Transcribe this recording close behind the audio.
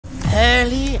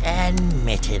Curly and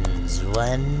Mittens,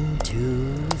 1,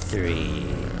 2, 3.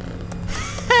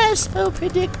 So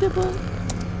predictable.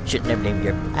 Shouldn't have named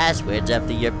your passwords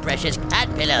after your precious cat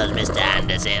pillows, Mr.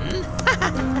 Anderson.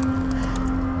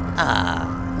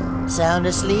 Sound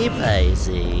asleep, I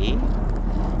see.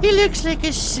 He looks like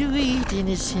a sweet,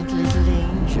 innocent little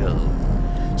angel.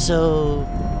 So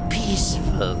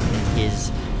peaceful in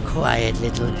his quiet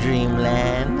little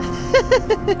dreamland.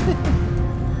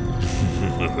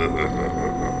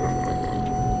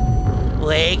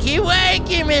 Wakey,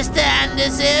 wakey, Mr.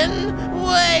 Anderson!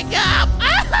 Wake up!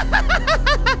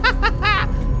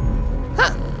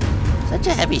 Huh. Such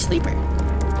a heavy sleeper.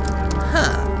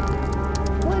 Huh.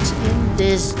 What's in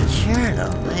this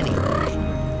journal, anyway?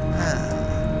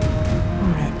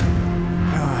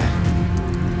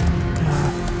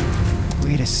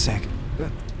 Wait a sec.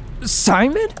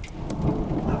 Simon?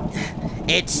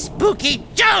 It's Spooky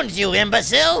Jones, you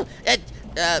imbecile!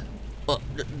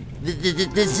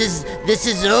 This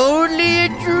is only a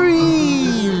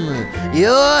dream.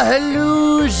 You're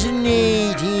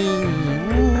hallucinating.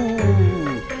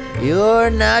 Ooh, you're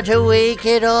not awake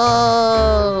at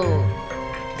all.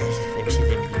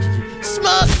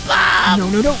 Smoke bomb!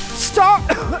 No, stop!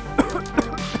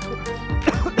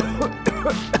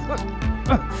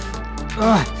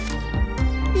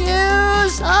 You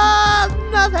saw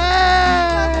nothing!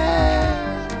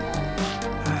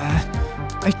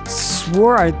 I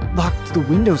swore I locked the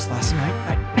windows last night.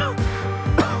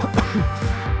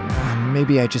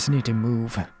 Maybe I just need to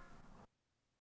move.